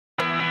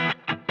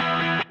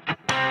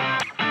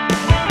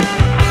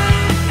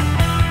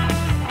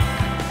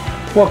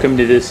Welcome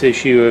to this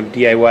issue of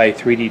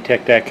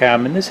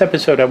DIY3DTech.com. In this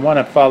episode I want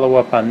to follow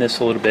up on this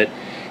a little bit.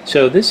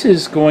 So this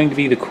is going to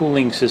be the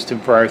cooling system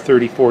for our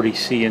 3040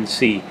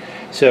 CNC.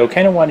 So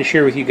kind of want to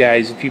share with you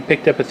guys, if you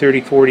picked up a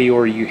 3040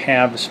 or you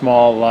have a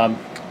small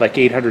like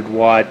 800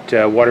 watt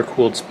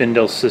water-cooled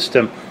Spindle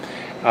system,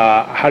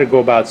 how to go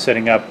about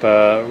setting up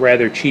a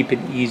rather cheap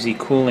and easy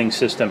cooling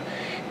system.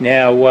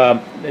 Now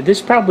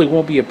this probably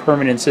won't be a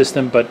permanent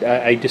system, but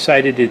I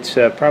decided it's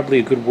probably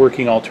a good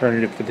working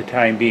alternative for the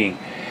time being.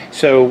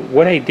 So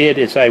what I did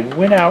is I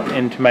went out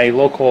into my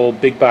local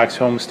big box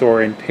home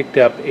store and picked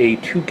up a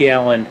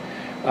 2-gallon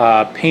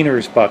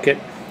painter's bucket,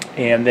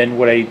 and then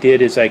what I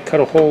did is I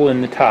cut a hole in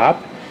the top,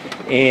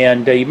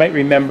 and you might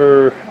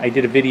remember I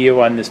did a video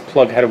on this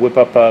plug, how to whip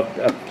up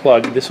a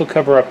plug. This will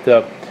cover up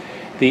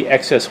the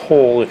excess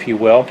hole, if you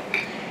will.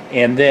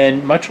 And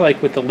then, much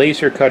like with the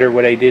laser cutter,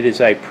 what I did is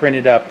I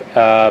printed up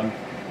kind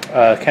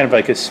of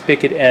like a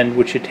spigot end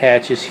which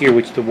attaches here,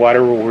 which the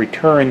water will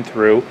return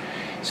through.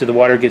 So the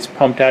water gets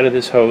pumped out of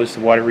this hose, the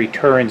water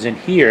returns in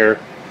here,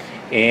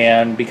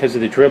 and because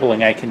of the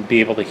dribbling I can be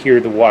able to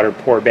hear the water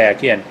pour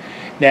back in.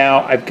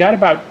 Now I've got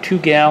about 2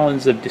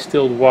 gallons of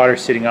distilled water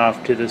sitting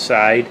off to the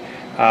side.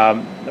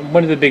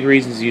 One of the big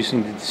reasons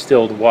using the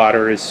distilled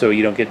water is so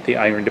you don't get the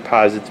iron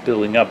deposits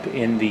building up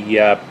in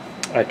the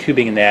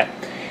tubing in that.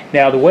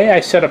 Now the way I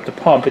set up the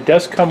pump, it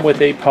does come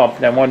with a pump,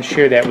 and I want to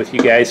share that with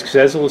you guys because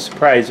I was a little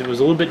surprised. It was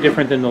a little bit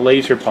different than the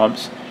laser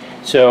pumps.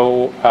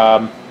 So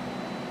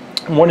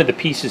one of the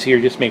pieces here,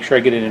 just make sure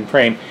I get it in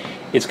frame,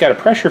 it's got a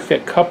pressure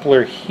fit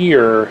coupler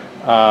here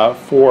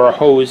for a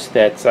hose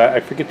that's, I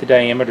forget the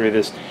diameter of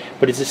this,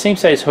 but it's the same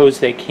size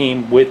hose that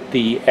came with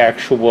the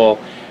actual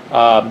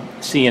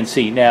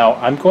CNC. Now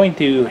I'm going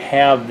to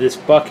have this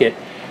bucket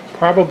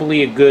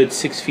probably a good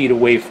 6 feet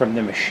away from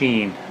the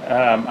machine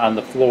on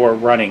the floor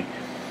running.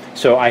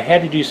 So I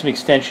had to do some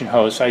extension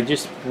hose. So I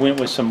just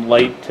went with some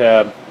light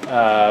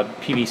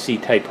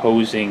PVC type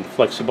hosing,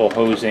 flexible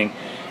hosing,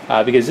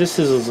 because this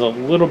is a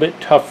little bit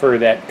tougher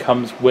that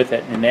comes with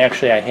it, and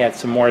actually I had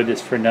some more of this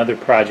for another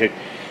project.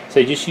 So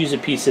I just used a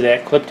piece of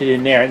that, clipped it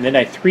in there, and then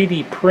I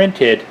 3D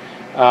printed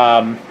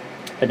an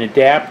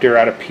adapter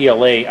out of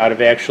PLA, out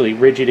of actually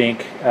Rigid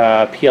Ink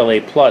PLA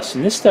Plus,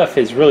 and this stuff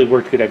has really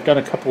worked good. I've done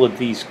a couple of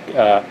these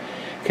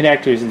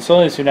connectors, and so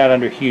long as they're not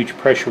under huge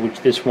pressure,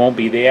 which this won't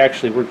be, they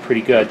actually work pretty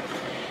good.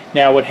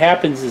 Now what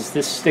happens is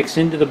this sticks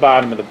into the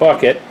bottom of the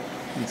bucket,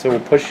 and so we'll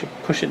push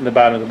it in the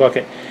bottom of the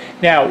bucket.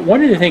 Now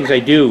one of the things I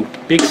do,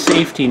 big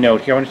safety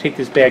note here, I want to take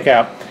this back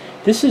out.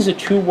 This is a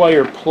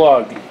 2-wire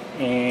plug,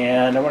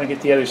 and I want to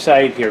get the other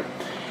side here.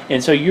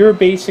 And so you're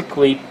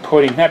basically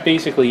putting, not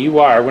basically, you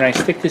are, when I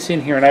stick this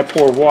in here and I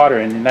pour water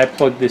in and I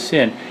plug this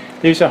in,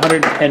 there's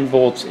 110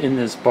 volts in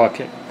this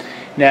bucket.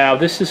 Now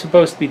this is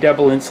supposed to be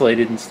double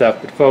insulated and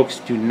stuff, but folks,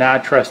 do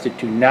not trust it.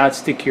 Do not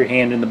stick your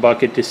hand in the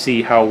bucket to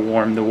see how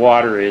warm the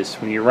water is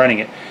when you're running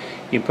it.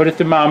 You can put a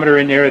thermometer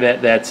in there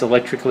that's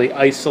electrically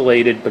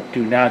isolated, but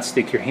do not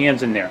stick your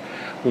hands in there.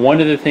 One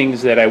of the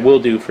things that I will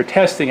do for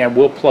testing, I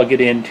will plug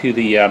it into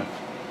the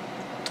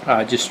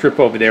just strip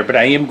over there, but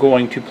I am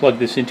going to plug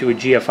this into a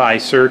GFI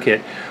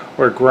circuit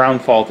or a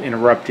ground fault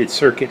interrupted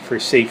circuit for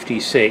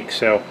safety's sake.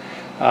 So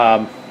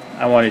I'm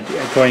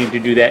going to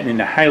do that,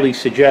 and I highly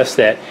suggest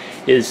that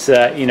is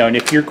you know, and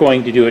if you're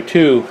going to do it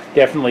too,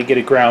 definitely get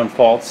a ground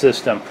fault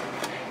system.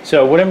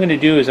 So what I'm going to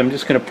do is I'm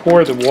just going to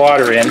pour the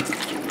water in.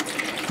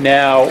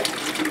 Now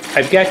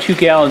I've got 2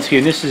 gallons here,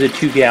 and this is a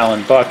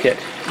 2-gallon bucket,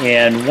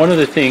 and one of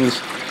the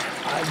things,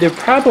 there'll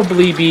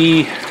probably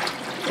be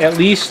at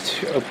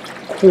least a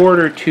quart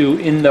or 2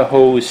 in the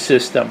hose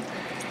system.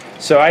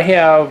 So I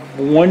have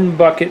 1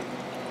 bucket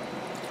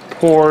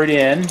poured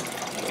in,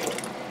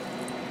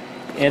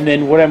 and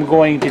then what I'm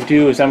going to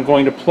do is I'm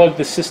going to plug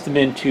the system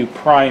in to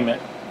prime it.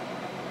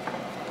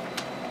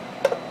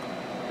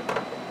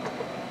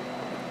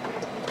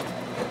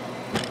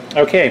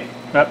 Okay,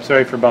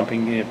 sorry for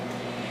bumping you.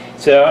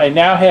 So I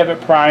now have it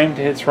primed,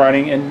 it's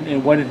running,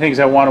 and one of the things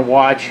I want to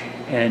watch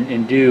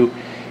and do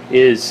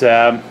is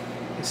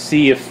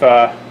see if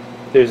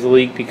there's a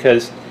leak,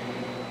 because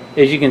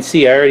as you can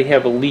see I already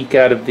have a leak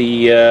out of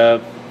the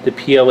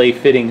PLA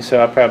fitting,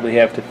 so I'll probably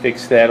have to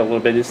fix that a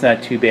little bit. It's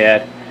not too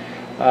bad.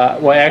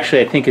 Well,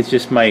 actually I think it's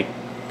just I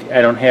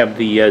don't have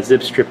the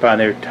zip strip on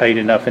there tight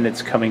enough, and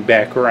it's coming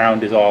back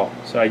around is all,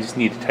 so I just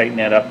need to tighten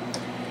that up.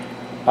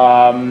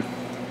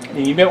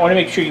 And you might want to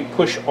make sure you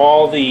push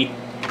all the,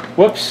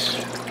 whoops,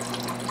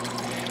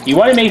 you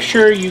want to make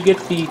sure you get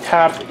the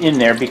top in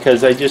there,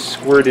 because I just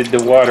squirted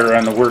the water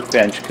on the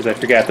workbench because I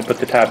forgot to put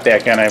the top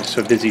back on. I was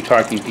so busy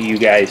talking to you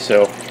guys,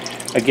 so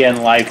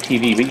again, live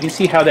TV, but you can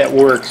see how that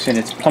works, and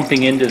it's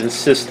pumping into the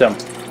system.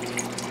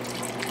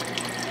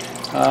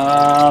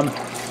 I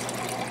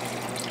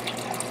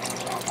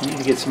need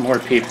to get some more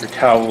paper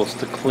towels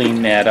to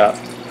clean that up,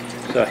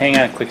 so hang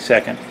on a quick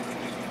second.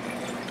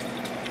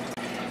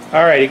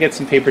 Alright, I got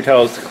some paper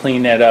towels to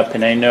clean that up,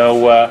 and I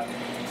know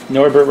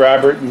Norbert,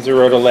 Robert, and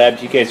Zerota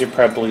Labs, you guys are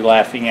probably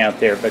laughing out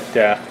there, but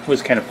it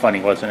was kind of funny,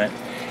 wasn't it?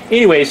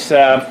 Anyways,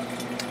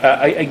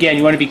 again,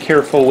 you want to be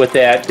careful with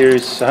that.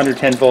 There's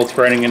 110 volts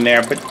running in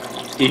there, but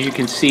as you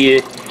can see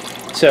it,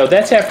 so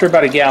that's after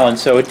about a gallon,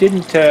 so it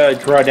didn't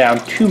draw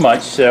down too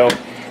much. So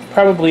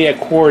probably a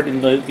quart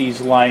in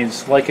these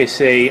lines. Like I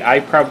say, I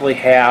probably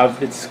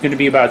have, it's going to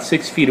be about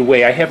 6 feet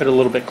away. I have it a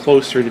little bit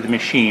closer to the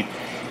machine.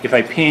 If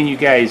I pan you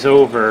guys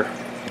over,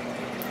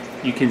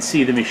 you can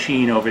see the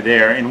machine over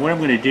there. And what I'm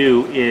going to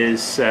do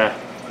is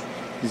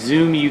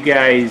zoom you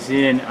guys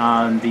in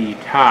on the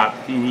top,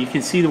 and you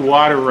can see the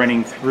water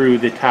running through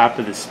the top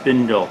of the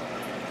spindle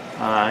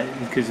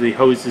because the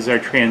hoses are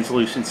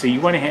translucent. So you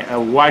want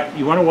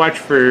to watch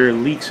for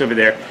leaks over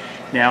there.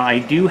 Now I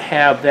do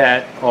have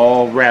that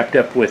all wrapped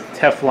up with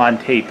Teflon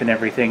tape and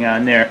everything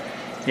on there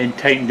and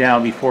tightened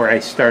down before I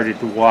started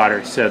the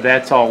water. So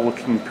that's all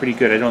looking pretty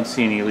good. I don't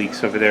see any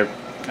leaks over there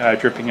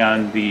dripping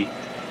on the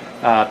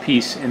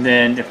piece. And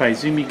then if I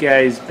zoom you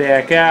guys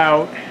back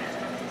out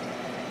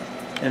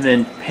and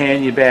then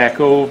pan you back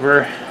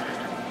over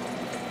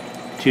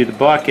to the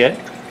bucket,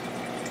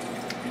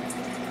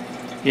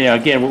 you know,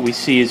 again, what we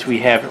see is we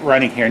have it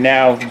running here.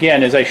 Now,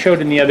 again, as I showed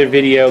in the other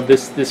video,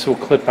 this will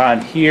clip on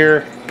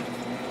here,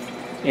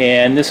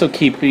 and this will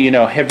keep, you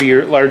know,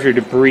 heavier, larger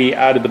debris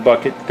out of the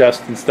bucket,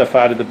 dust and stuff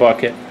out of the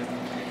bucket.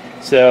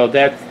 So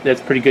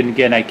that's pretty good. And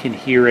again, I can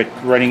hear it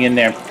running in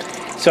there.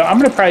 So I'm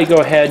going to probably go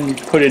ahead and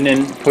put in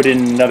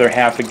another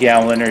half a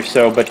gallon or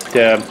so. But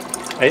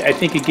I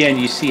think, again,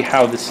 you see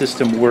how the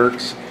system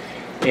works.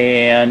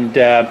 And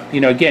you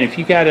know, again, if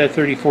you got a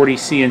 3040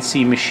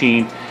 CNC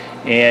machine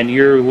and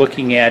you're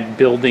looking at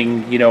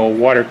building, you know, a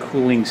water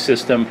cooling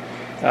system,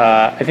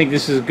 I think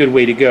this is a good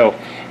way to go.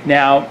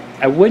 Now,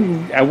 I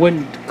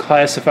wouldn't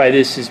classify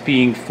this as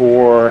being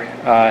for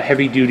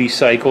heavy duty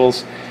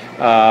cycles.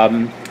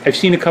 I've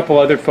seen a couple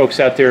other folks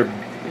out there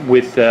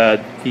with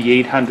the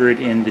 800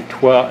 and the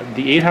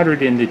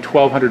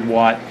 1200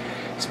 watt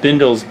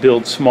spindles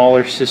build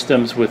smaller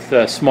systems with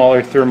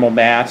smaller thermal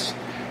mass.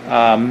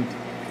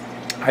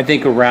 I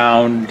think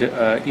around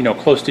you know,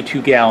 close to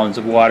 2 gallons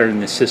of water in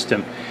the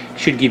system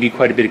should give you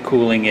quite a bit of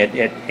cooling at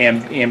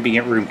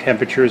ambient room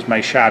temperatures.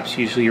 My shop's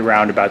usually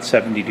around about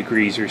 70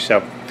 degrees or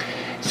so.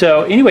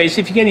 So anyways,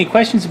 if you get any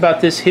questions about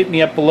this, hit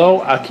me up below.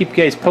 I'll keep you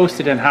guys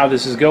posted on how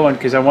this is going,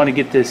 because I want to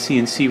get this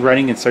CNC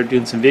running and start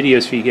doing some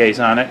videos for you guys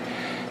on it.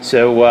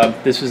 So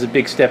this was a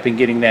big step in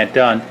getting that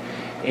done.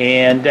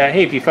 And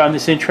hey, if you found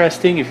this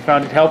interesting, if you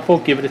found it helpful,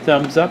 give it a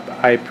thumbs up.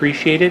 I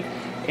appreciate it.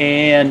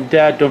 And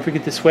don't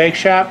forget the swag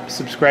shop,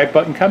 subscribe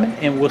button coming,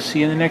 and we'll see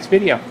you in the next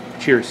video.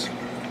 Cheers.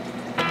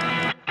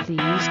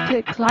 Please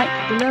click like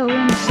below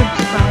and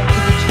subscribe to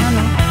the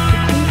channel to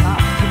keep up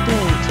to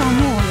date on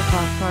all of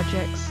our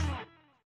projects.